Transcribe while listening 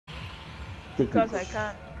Because I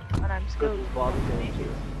can, and I'm skilled. Bobby Dangerous.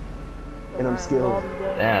 So I'm skilled.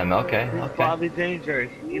 Damn, okay, okay. Bobby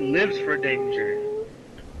Dangerous. He lives for danger.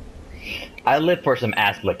 I live for some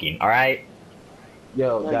ass licking, alright?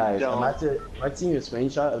 Yo, No, you guys, don't. am I seeing a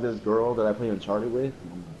screenshot of this girl that I play Uncharted with?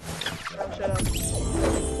 Oh, shut up.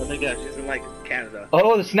 Oh my gosh, she's in like Canada.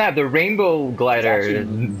 Oh, the snap, the rainbow glider. Actually-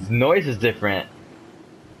 Noise is different.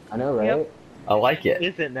 I know, right? Yep. I like it.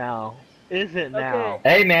 Is it now? Is it now?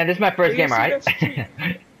 Hey man, this is my first Do you game, see alright? the street?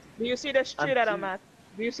 Do you see the street that I'm at?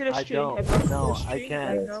 Do you see the I street? don't. Have you looked at No, the I street?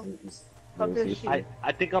 can't. Like, no? Fuck this shit.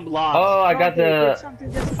 I think I'm lost. Oh, I got Okay, the. did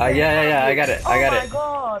something just Yeah, I got it. I got Oh my it.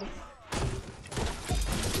 god.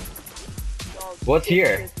 What's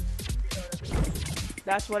here?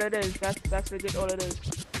 That's what it is. That's legit all it is.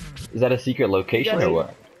 Is that a secret location Yes. or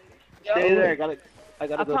what? Stay there. I gotta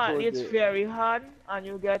go Apparently towards it's it. very hard and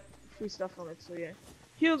you get free stuff from it, so yeah.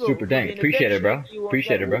 Hugo, Super dang. in the Appreciate it, bro. picture, you won't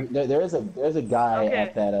Appreciate get it, bro. There's a guy Okay,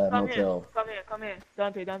 at that Come motel. here.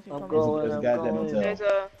 Dante, I'm come going. There's a I'm guy at that going.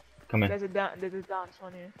 motel. Come in. There's a dance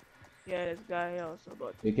one here. Yeah, there's a guy here also,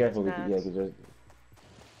 but Be careful with it's the dance. there's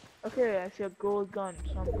Okay, I see a gold gun,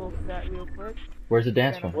 so I'm going for that real quick. Where's the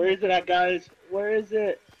dance one? Where is it at, guys? Where is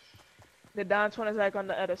it? The dance one is like on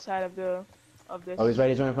the other side of this. Oh, he's right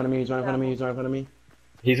in front of me. He's right in front of me.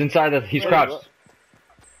 He's inside the. He's Wait, crouched.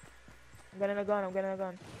 I'm getting a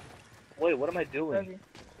gun. Wait, what am I doing?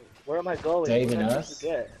 Where am I going? Saving What did I us?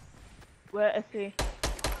 forget? Where is he?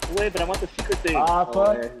 Wait, but I want the secret thing. Ah,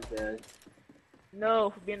 fuck. yeah, he's dead. No,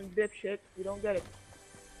 for being a dipshit, you don't get it.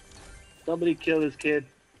 Somebody kill this kid.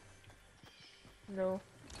 No,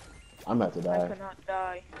 I'm about to I die. cannot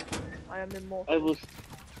die. I am immortal.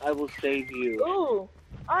 I will save you. Oh,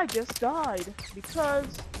 I just died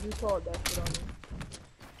because you thought that shit on me.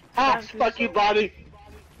 Ah, Thank you fuck so you, much. Bobby.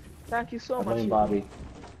 Thank you so I much. blame Hugo. Bobby.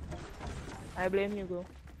 I blame Hugo.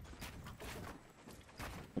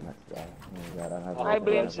 I'm about to die. Oh my god, I have I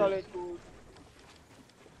blame to Solid Gold.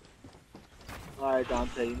 Alright,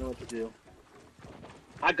 Dante, you know what to do.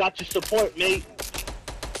 I got your support, mate.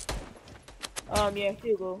 Yeah,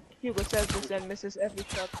 Hugo. Hugo says this and misses every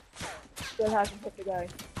shot. Still hasn't hit the guy.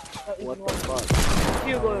 Not even What the one. fuck?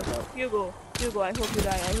 Hugo, I hope you die.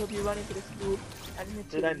 I hope you run into this dude and hit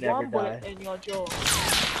Did I you never one bullet die? in your jaw.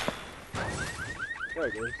 There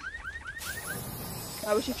it is.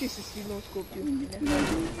 I wish you choose to see no scope you. You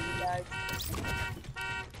died.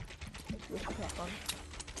 Let's crack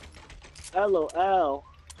on. LOL.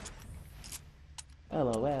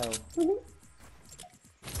 LOL.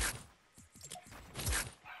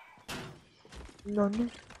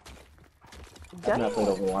 None. I've not played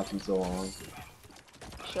Overwatch in so long.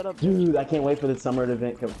 Shut up, Dude, I can't wait for the summer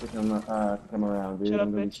event to come around, dude. Shut up,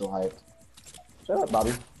 I'm gonna be bitch. so hyped. Shut up,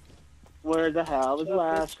 Bobby. Where the hell is the Shut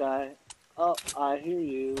up, last guy? Oh, I hear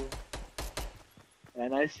you.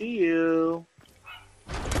 And I see you.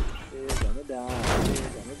 You're gonna die. You're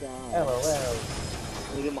gonna die. LOL.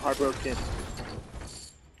 Let me get my heart broken.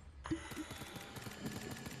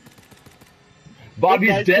 Bobby's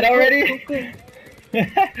Hey, guys, dead quick, already? quick. Yeah,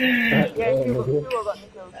 Hugo got me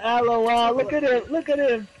killed. LOL, look at him, look at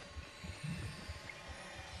him.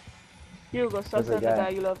 Hugo, stop There's a telling the guy. guy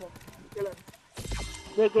you love him. Kill him.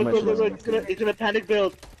 Look, How much look, look, is look. it? It's gonna panic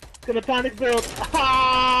build. It's gonna panic build.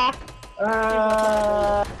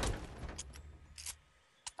 Ah!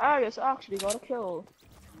 Arius actually got a kill.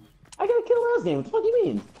 I got a kill last game. What the fuck do you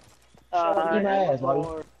mean? Eat my ass,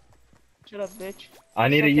 Bobby. Shut up, bitch. I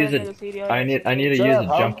need to use I need to Shut use up, a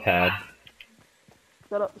huh? jump pad.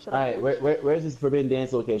 Shut up, shut up. Alright, where's this forbidden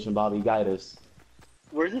dance location, Bobby? Guide us.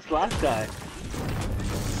 Where's this last guy?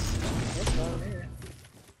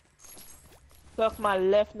 Suck my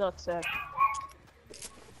left nutsack.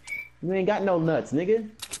 You ain't got no nuts, nigga.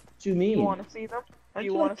 What you mean? You wanna see them? Aren't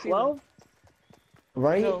You you wanna like see them? 12?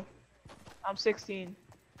 Right? No. I'm 16.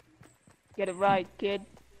 Get it right, kid.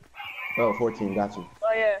 Oh, 14, got you.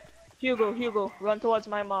 Oh yeah. Hugo, run towards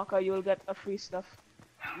my marker, you'll get a free stuff.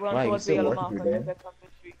 Run Right, towards you the still yellow working marker, through you'll there. get something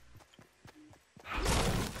free.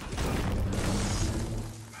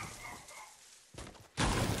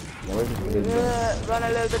 Now, where's this forbidden dance? Run a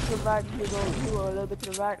little bit to the right, Hugo, a little bit to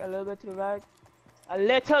the right, a little bit to the right. A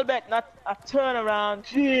little bit, not a turn around.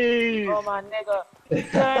 Jeez. Oh my nigga.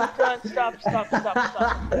 Turn, stop.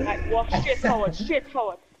 Like walk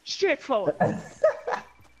straight forward.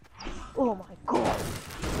 Oh my god.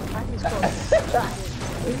 I just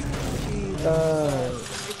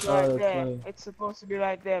It's right that's there. funny. It's supposed to be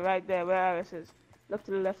right there, where Alice is. Look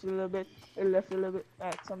to the left a little bit,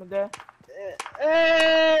 Alright, someone there.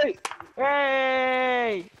 Hey!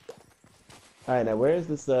 Hey! Alright, now where is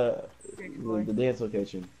this, Big boy. the dance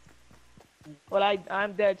location? Well,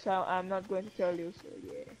 I'm dead, so I'm not going to tell you. So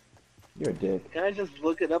yeah. You're a dick. Can I just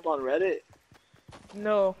look it up on Reddit?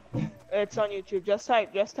 No, it's on YouTube. Just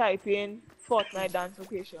type in Fortnite dance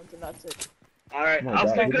locations, and that's it. Alright, My I'll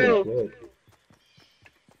God, stick you're it. good.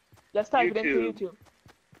 Just type it into YouTube.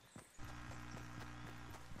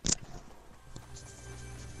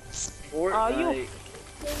 Are you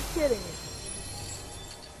Fortnite. kidding me?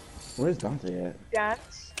 Where's Dante at?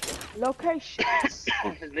 Dance locations.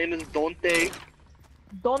 His name is Dante.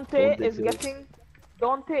 Dante is DaNtEkILz. getting.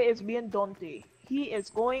 Dante is being Dante. He is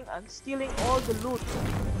going and stealing all the loot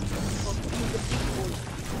from the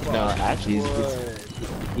people. No, actually,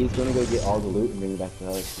 What? he's gonna go get all the loot and bring it back to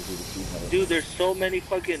us to do the speed fight. Dude, there's so many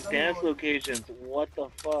fucking dance locations. What the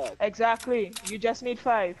fuck? Exactly. You just need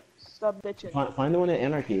 5. Stop bitching. Find the one at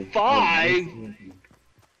Anarchy. 5?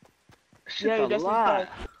 Shit's Yeah, you a just need lot.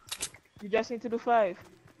 5. You just need to do 5.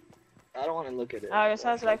 I don't want to look at it. It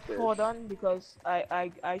has like Fuck 4 this. done because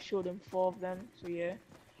I showed him 4 of them. So yeah,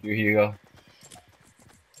 Here you go.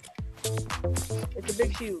 it's a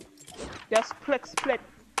big shield. Just click split,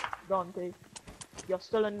 Dante. You're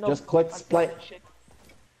still in no. Just click on split. shit.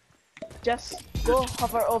 Just go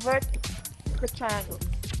hover over it. Click triangle.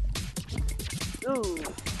 Ooh.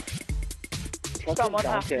 Fucking Someone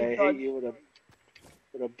Dante, actually I hate dodged. you with a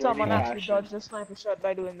burning Someone actually passion. dodged the sniper shot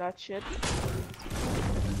by doing that shit.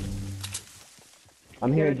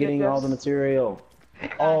 I'm here Here, getting get all the this. material.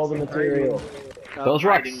 All the material. Stop Those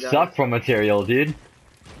rocks hiding, guys. suck for material, dude.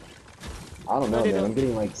 I don't know, No, they man. don't. I'm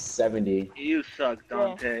getting like 70. You suck,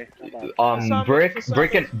 Dante. How about Some-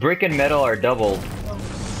 Brick and metal are doubled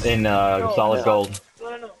in solid no. gold.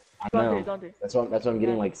 No. I Dante, know. Dante. That's what I'm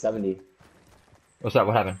getting like 70 What's that?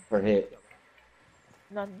 What happened? per hit.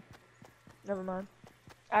 None. Never mind.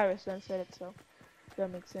 Iris done said it, so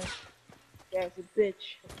that makes sense. Yeah, it's a bitch.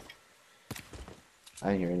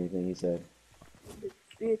 I didn't hear anything he said.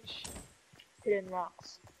 Bitch. Hitting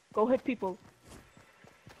rocks. Go hit people.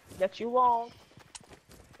 That you won't.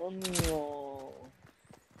 Oh no.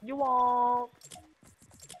 You won't.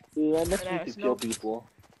 Dude, I miss And you Iris, to kill no. people.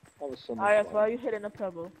 That was so much Iris, fun. why are you hitting a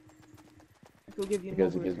pebble? It will give you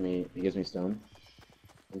Because no it gives me stone. You know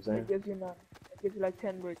what I'm It saying? gives you none. It gives you like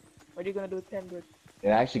 10 brick. What are you gonna do with 10 brick? It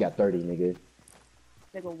actually got 30, nigga.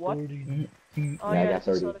 Nigga, what? Oh Yeah, I yeah, got it's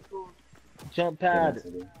a 30. solid gold. Jump pad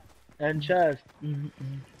and chest.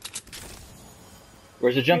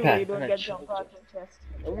 Where's the jump Hugo, You pad? don't get jump pads in chest.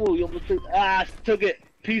 Oh, you almost took it.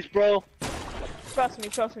 Peace, bro. Trust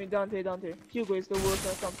me, Dante. Hugo is the worst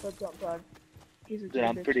when it comes to jump pad. He's a Dude,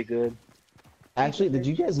 I'm bitch. pretty good. Actually, did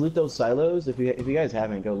you guys loot those silos? If you guys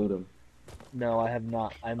haven't, go loot them. No, I have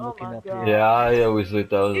not. I'm Oh looking my up God. here. Yeah, I always loot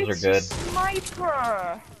those. Those It's are a good.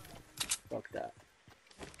 sniper! Fuck that.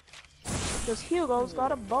 Because Hugo's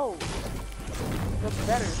got a bow. That's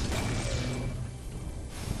better.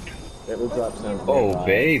 That loot drop sounds Oh,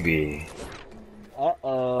 very baby. Uh-oh.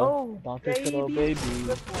 Oh, Dante's got a baby. baby.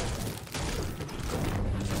 high.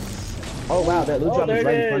 Oh wow, that loot Oh, drop is there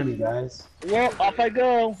right it in front of is. me, guys. Well, off I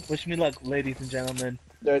go. Wish me luck, ladies and gentlemen.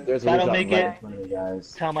 There's a If I loot don't drop make right it- in front of me,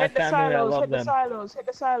 guys. Tell my Hit the family I silos, love hit the them. silos, hit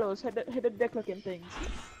the silos, hit the dick looking things.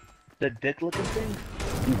 The dick-looking thing?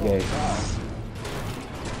 You gay.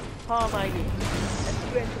 How am I gay?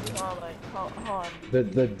 Explain to me how am I, how am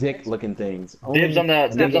The dick looking things. Dibs on the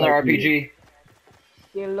RPG.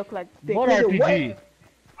 they look like dick. What Nigga, RPG?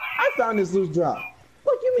 I found this loot drop.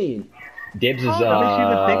 What you mean? Dibs is How What makes you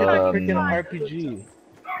even think of a freaking um, RPG?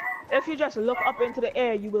 If you just look up into the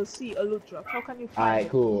air, you will see a loot drop. How can you find Alright, it?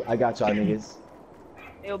 cool. I got y'all niggas.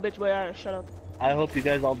 Yo, bitch, boy, Iris, shut up. I hope you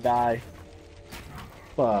guys all die.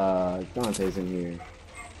 Fuck, Dante's in here.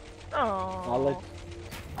 I'll let...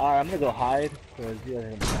 Oh, Alright, I'm gonna go hide. Cause you guys are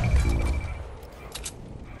gonna die.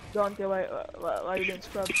 Dante, why are you doing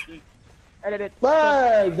scrub? Edit it.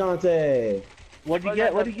 Fuck, Dante! What'd you Well, get?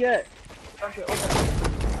 that- What'd you get? Dante, open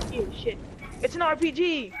it. Ew, shit. It's an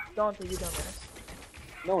RPG! Dante, you dumbass.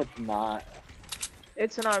 No, it's not.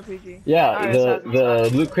 It's an RPG. Yeah, Iris has the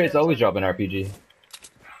it. loot crates always drop an RPG.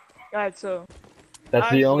 Alright, so That's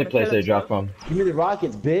Iris the is only gonna place kill they drop himself. from. Give me the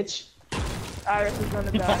rockets, bitch! Iris is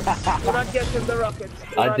gonna die. Do not give him the rockets.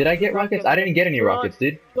 Did I get rockets? I didn't get any rockets,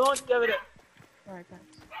 dude. Don't give it. Alright, thanks.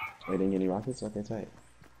 I didn't get any rockets? Okay, tight.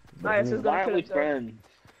 Iris is Why gonna aren't kill we himself. friends?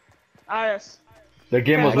 Iris. The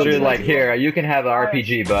game was Yeah, literally actually, like, that's here, you can have the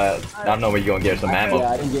RPG, but I don't know where you're gonna get some Yeah, ammo.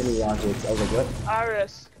 I didn't get any rockets. I was like, what?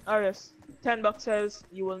 Iris. $10 says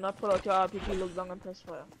you will not pull out your RPG, look down and press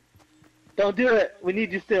fire. Don't do it. We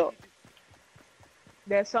need you still.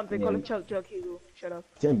 There's something Yeah. called a chug jug, Hugo. Shut up.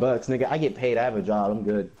 $10, nigga. I get paid. I have a job. I'm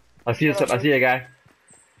good. I see a guy.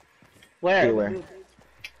 Where? Anywhere.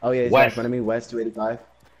 Oh yeah, he's right in West. front of me. West 285.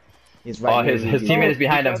 He's right Oh, his teammate is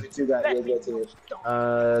behind him. Two guys.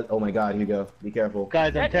 Oh my God, Hugo, be careful.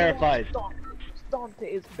 Guys, I'm terrified. DaNtE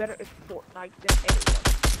is better at Fortnite than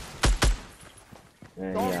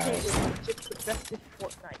anyone. DaNtE Yeah. is legit the best at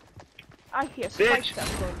Fortnite. I hear Bitch, spike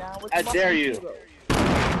traps going down with I dare you. Hero.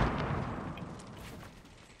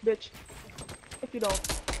 Bitch, if you don't.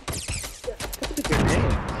 Look at your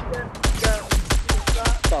name.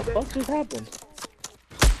 What the fuck just happened?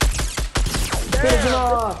 Damn, this is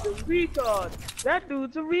a retard. That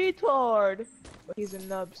dude's a retard. But he's a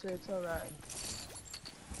nub, so it's alright.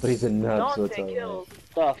 But he's a nub, so it's DaNtEkILz.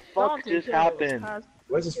 alright. The fuck DaNtEkILz just happened?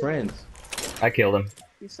 Where's his friends? I killed him.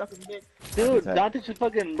 He's sucking dick. Dude, DaNtE just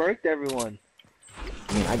fucking murked everyone.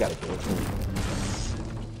 I mean, I gotta kill him.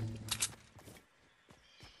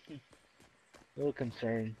 A little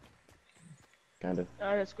concerned. Kinda.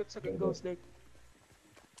 Alright, let's quit sucking ghost dick.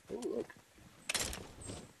 Oh, look.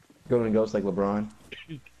 Going to ghost like LeBron.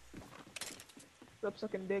 Stop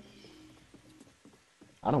sucking dick.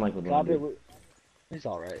 I don't like LeBron. Stop it. Dude. He's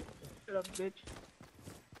alright. Shut up, bitch.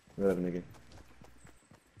 Whatever, nigga.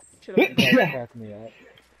 Shut up. You guys crack me up.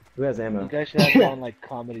 Who has ammo? You guys should have one like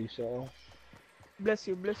comedy show. Bless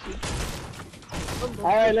you, bless you.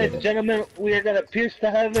 Alright, ladies and gentlemen, we are gonna pierce the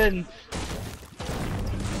heavens.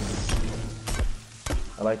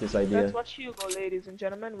 I like this idea. Let's watch Hugo, ladies and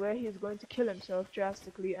gentlemen, where he's going to kill himself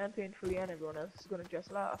drastically and painfully, and everyone else is going to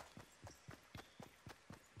just laugh.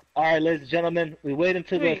 Alright, ladies and gentlemen, we wait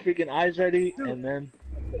until the Three, freaking eyes ready, two, and then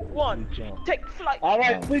One, we jump. take flight.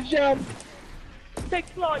 Alright, we jump! Take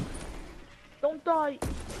flight. Don't die. I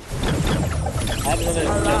have another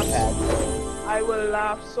I'll jump laugh. pad. I will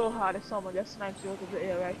laugh so hard if someone just snipes you out of the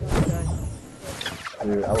air right now.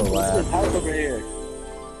 Dude, I will This laugh. house over here.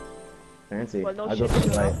 Fancy. Well, no I go shit, for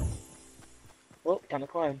the Sherlock. right. Oh, time to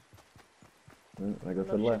climb. I go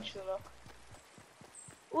for No the shit, left. Sherlock.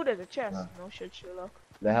 Ooh, there's a chest. Huh. No shit, Sherlock.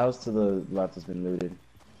 The house to the left has been looted.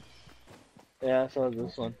 Yeah, so is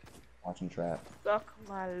this one. Watching trap. Suck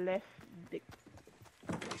my left dick.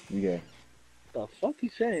 You gay. The fuck you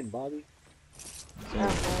saying, Bobby? I'm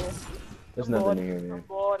bored. There's I'm nothing bored. in here, I'm man.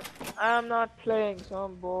 bored. I'm not playing, so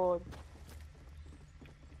I'm bored.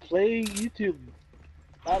 Play YouTube.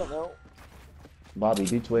 I don't know. Bobby,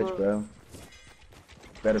 do Twitch, bro.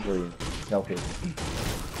 Better for you. It's healthy.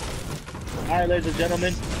 Alright, ladies and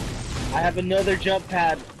gentlemen, I have another jump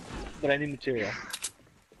pad, but I need material.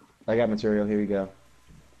 I got material. Here you go.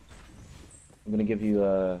 I'm gonna give you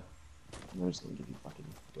I'm just gonna give you fucking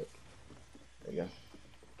dick. There you go.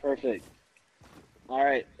 Perfect.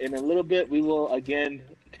 Alright, in a little bit we will again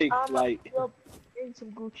take flight. In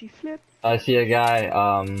some Gucci flip. I see a guy,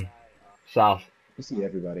 south. You see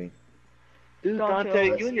everybody. Dude, DaNtE,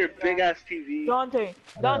 DaNtE, you and your big ass TV. DaNtE,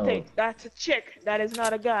 I know. DaNtE, that's a chick. That is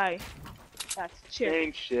not a guy. That's a chick.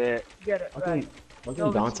 Same shit. Get it right. Fucking No,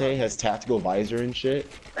 it's DaNtE not. has tactical visor and shit.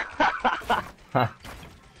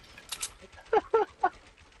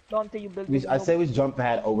 DaNtE, you build. I say we jump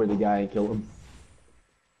pad over the guy and kill him.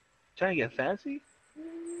 Trying to get fancy?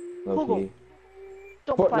 Okay.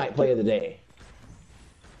 Don't Fortnite fight. play of the day.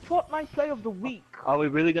 Fortnite play of the week. Are we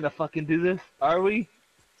really gonna fucking do this? Are we?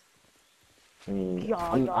 I mean, Yeah,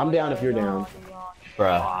 I'm down if you're down.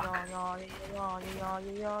 Bruh.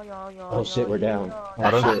 Oh shit, we're down.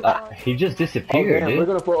 I don't. shit. He just Oh, disappeared, damn, we're dude.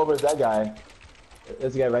 gonna fall over that guy.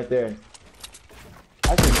 This guy right there.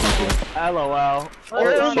 I can see him. LOL. Oh,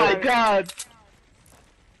 Oh my shit. god!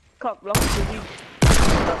 Cock block of the week.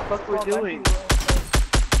 What the fuck we're doing?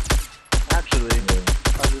 Actually,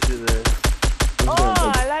 I'll just do this.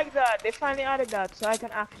 Oh, I like that. They finally added that, so I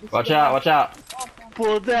can actually. Watch out, watch out.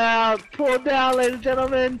 Pull down, ladies and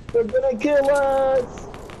gentlemen. They're gonna kill us!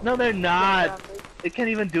 No, they're not. They can't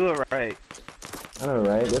even do it right. I know,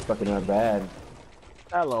 right? They're fucking not bad.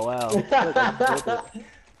 LOL.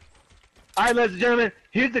 Alright, ladies and gentlemen,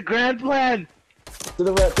 here's the grand plan. To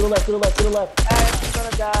the left, to the left, to the left, to the left. Ash is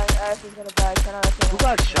gonna die. Ash is gonna die. Who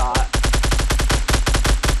got shot?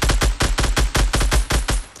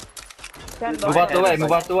 Move out the way,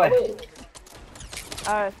 move out the way.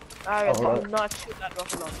 Alright, Oh, hold do on. not shoot that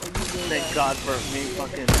buffalo. So you will Thank die. God for me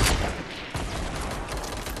fucking...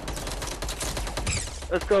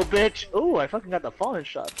 Let's go, bitch. Ooh, I fucking got the falling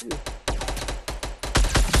shot, too.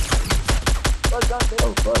 Well done, bitch.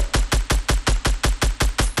 Oh, fuck.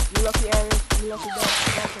 You lucky Aaron. You lucky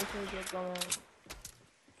dog.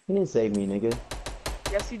 He didn't save me, nigga.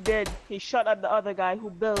 Yes, he did. He shot at the other guy who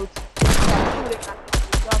built. Shooting at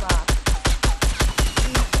the dumbass.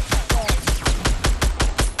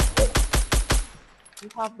 You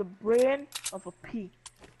have the brain of a pea.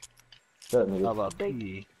 Shut up, nigga. How about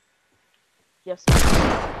P? Yes.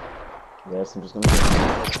 Yes, I'm just gonna.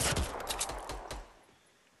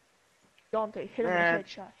 Dante, hit him with a Man,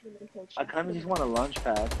 headshot. Hit him with a headshot. I kind of just want a launch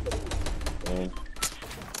pad. Man.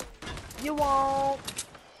 You won't.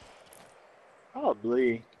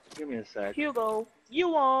 Probably. Give me a sec. Hugo, you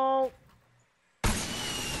won't.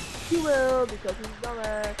 You will because he's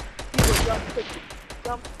dumbass. Hugo, jump quickly.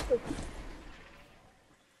 Jump quickly.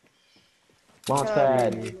 Launch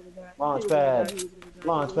pad. Launch pad.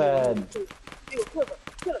 Launch pad. Hugo, kill him.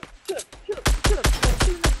 Kill him. Kill him. Kill him. Kill him. Kill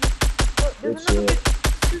him. Oh, Good there's another shit. bit.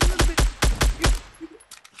 There's another bit.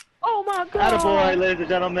 Oh my god. Attaboy, ladies and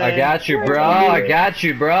gentlemen. I got you, bro. I got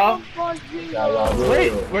you, bro.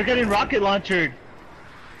 Wait, we're getting rocket launchered.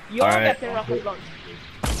 You're Alright. getting rocket launch.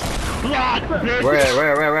 Block!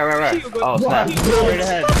 Where? Oh, snap. Straight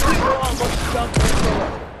ahead.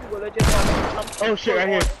 Oh shit, right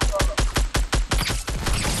here.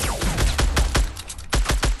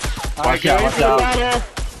 Watch out, watch out.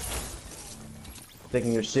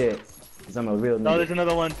 Taking your shit. Cause I'm a real nigga. No, there's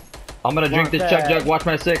another one. I'm gonna drink this Chuck Jug, watch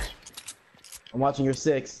my 6. I'm watching your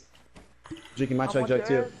 6. Drinking my Chuck Jug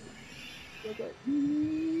too.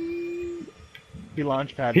 He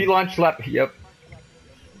launch pad. He launched left, yep.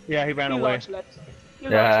 Yeah, he ran away.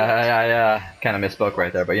 Yeah. Kinda misspoke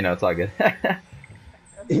right there, but you know, it's all good.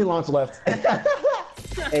 He launched left.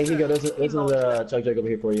 Hey, Hugo, there's a Chuck Jug over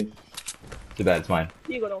here for you. Too bad, it's mine.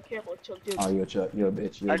 Hugo don't care about Chuck Jug. Oh, you're a Chuck. You're a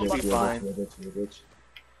bitch. You're a I should bitch. be You're a fine. bitch. You're a bitch. You're a bitch.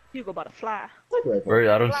 Hugo about to fly.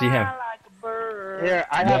 Where? I don't see him. Fly like a bird. Here,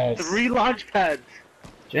 I have Yes. 3 launch pads. I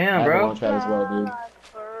Damn, have a bro. launch pad as well, dude.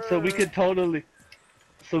 So we could totally...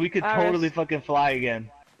 Iris. fucking fly again.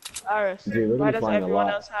 Iris, Dude, we're why gonna be does flying a everyone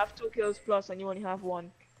lot. else have 2 kills plus and you only have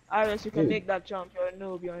 1? Iris, you can Dude. make that jump. You're a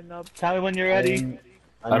noob. You're a nub. Tell me when you're ready.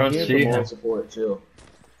 I don't here see for moral him. support too.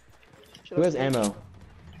 Who has ammo?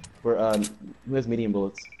 For who has medium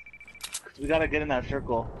bullets? We gotta get in that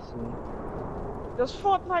circle soon. Does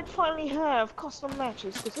Fortnite finally have custom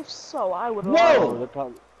matches? Because if so, I would Whoa!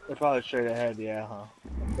 love They're probably straight ahead, yeah, huh?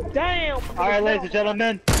 it. Damn! Alright, ladies and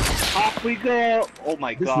gentlemen, off we go! Oh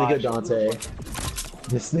my This god. nigga Dante.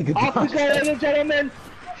 This nigga Off we go, Dante. ladies and gentlemen!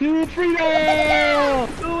 To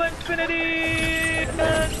freedom! To infinity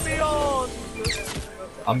and beyond!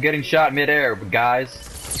 I'm getting shot midair,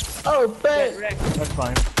 guys. Oh, Get bet! wrecked. That's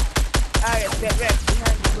fine. Iris, get wrecked.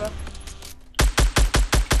 Behind you, bro.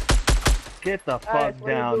 Get the fuck Iris, what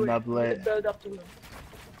are you down, doing? You need nublet. to build up to him.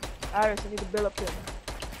 Iris, you need to build up to him.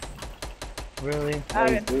 Really?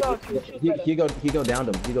 Iris, go to shoot better. He go downed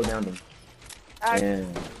him. He go downed him. Iris,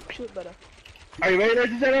 And shoot better. Are you ready,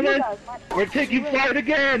 ladies and You gentlemen? guys might- We're taking flight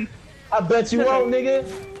again! I bet you won't, nigga.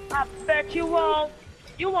 I bet you won't.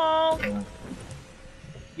 You won't.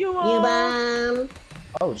 You won't.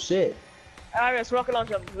 Oh shit. Iris, rocket launch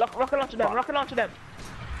them. Rocket launch them. Rocket launch them.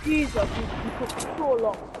 Jesus, you took so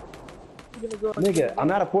long. You're gonna go. Nigga, I'm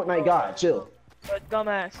not a Fortnite guy. Chill. You're a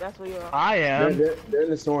dumbass. That's what you are. I am. They're in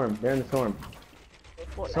the storm. They're in the storm.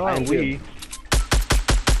 So I are am we.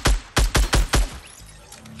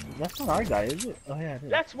 That's not our guy, is it? Oh yeah, it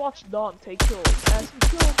is. Let's watch DaNtEkILz as he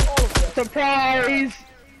kills all of them. Surprise!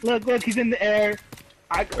 Look, he's in the air.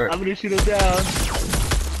 I'm gonna shoot him down.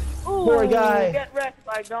 Ooh, Poor guy. Get wrecked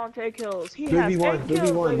by DaNtEkILz. He 3v1, has 10 kills,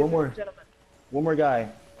 3v1, ladies one more. and gentlemen. One more guy.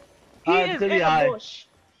 He is to in the a eye. bush.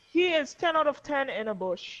 He is 10 out of 10 in a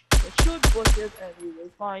bush. So shoot bushes and you will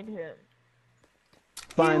find him.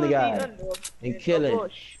 Find the He will guy be under and in kill a him.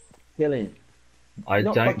 bush. Kill him. I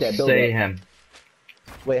No, fuck don't that, build say up. him.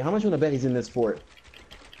 Wait, how much wanna bet he's in this fort?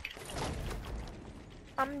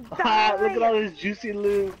 I'm Ah, dying. look at all this juicy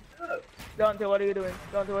loot. Dante, what are you doing?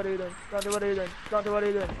 Dante, what are you doing? Dante, what are you doing? Dante, what are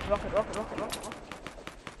you doing? Rocket.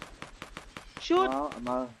 Shoot, Well, I'm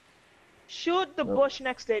not... shoot the Nope. bush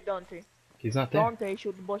next to it, Dante. He's not there. Dante,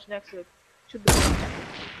 shoot the bush next to it. Shoot the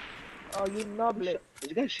bush. Oh, you nublet. Did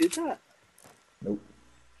you guys shoot that? Nope.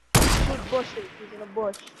 Shoot bush, he's in a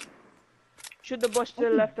bush. Shoot the bush to the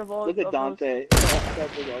left of all Look at of Dante.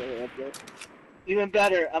 Even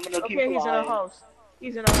better, I'm gonna those. keep Okay, he's in a flying. house.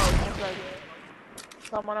 He's in a house, that's right there.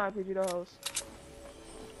 Come on, RPG the house.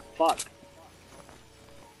 Fuck.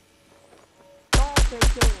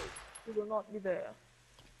 DaNtEkILz, you will not be there.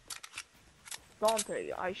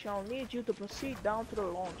 Dante, I shall need you to proceed down to the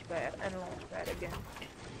launch pad and launch pad again.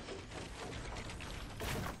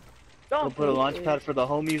 We'll Dante put a launch is- pad for the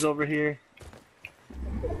homies over here.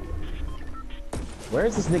 Where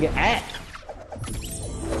is this nigga at?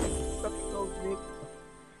 Fucking go, Vic.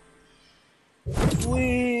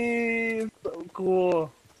 Wee, so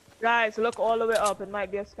cool. Guys, look all the way up. It might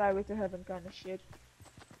be a skyway to heaven kind of shit.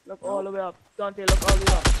 Look all the way up. Dante, look all the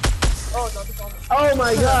way up. Oh, Dante found me. Oh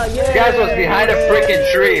my god, yeah! You guys was behind a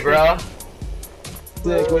freaking tree, bro.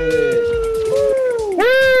 Sick with it.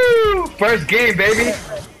 Woo! First game, baby.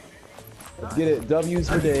 Let's get it. W's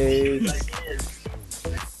for days.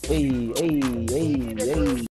 Hey, hey, hey, hey.